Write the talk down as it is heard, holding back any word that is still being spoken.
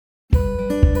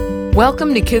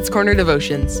Welcome to Kids Corner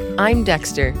Devotions. I'm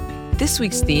Dexter. This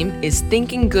week's theme is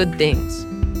thinking good things.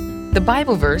 The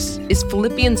Bible verse is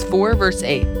Philippians 4, verse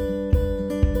 8.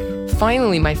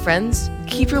 Finally, my friends,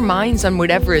 keep your minds on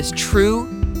whatever is true,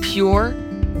 pure,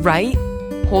 right,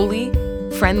 holy,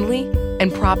 friendly,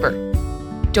 and proper.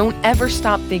 Don't ever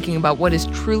stop thinking about what is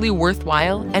truly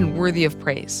worthwhile and worthy of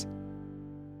praise.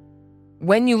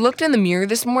 When you looked in the mirror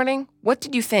this morning, what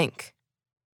did you think?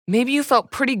 Maybe you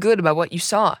felt pretty good about what you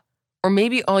saw, or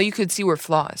maybe all you could see were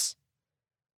flaws.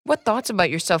 What thoughts about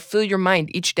yourself fill your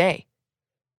mind each day?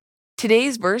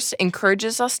 Today's verse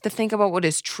encourages us to think about what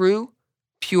is true,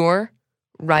 pure,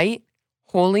 right,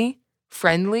 holy,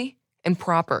 friendly, and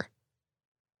proper.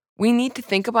 We need to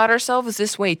think about ourselves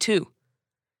this way too.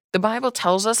 The Bible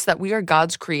tells us that we are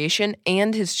God's creation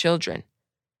and His children.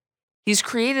 He's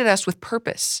created us with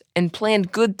purpose and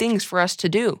planned good things for us to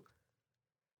do.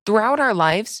 Throughout our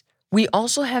lives, we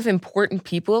also have important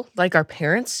people like our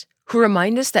parents who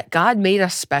remind us that God made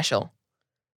us special.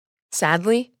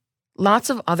 Sadly, lots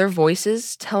of other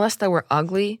voices tell us that we're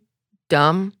ugly,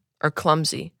 dumb, or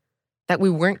clumsy, that we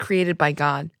weren't created by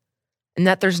God, and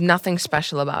that there's nothing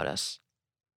special about us.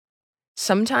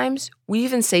 Sometimes we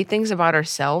even say things about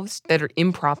ourselves that are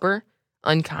improper,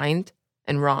 unkind,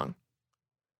 and wrong.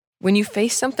 When you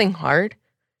face something hard,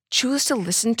 choose to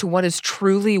listen to what is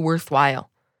truly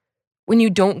worthwhile. When you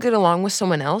don't get along with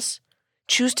someone else,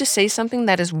 choose to say something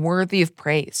that is worthy of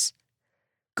praise.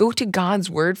 Go to God's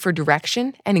word for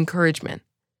direction and encouragement.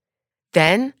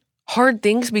 Then, hard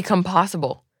things become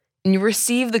possible, and you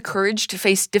receive the courage to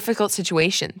face difficult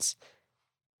situations.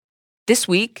 This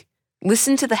week,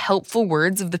 listen to the helpful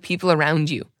words of the people around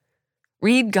you.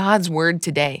 Read God's word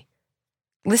today.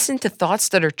 Listen to thoughts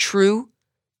that are true,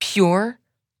 pure,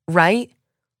 right,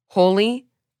 holy,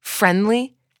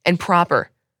 friendly, and proper.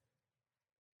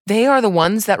 They are the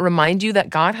ones that remind you that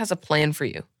God has a plan for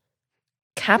you.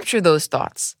 Capture those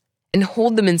thoughts and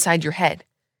hold them inside your head.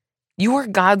 You are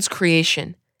God's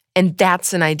creation, and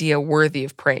that's an idea worthy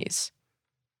of praise.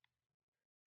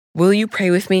 Will you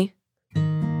pray with me?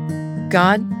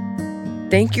 God,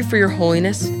 thank you for your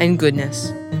holiness and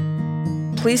goodness.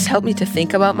 Please help me to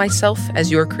think about myself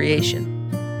as your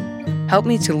creation. Help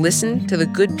me to listen to the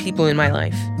good people in my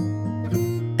life.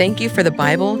 Thank you for the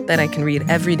Bible that I can read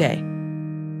every day.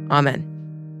 Amen.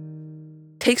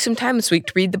 Take some time this week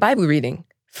to read the Bible reading,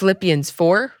 Philippians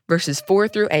 4, verses 4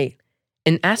 through 8,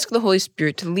 and ask the Holy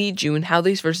Spirit to lead you in how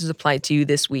these verses apply to you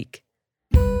this week.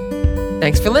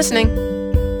 Thanks for listening.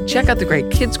 Check out the great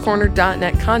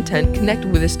kidscorner.net content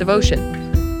connected with this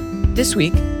devotion. This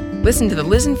week, listen to the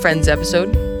Liz and Friends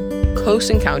episode, Close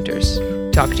Encounters.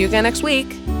 Talk to you again next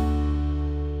week.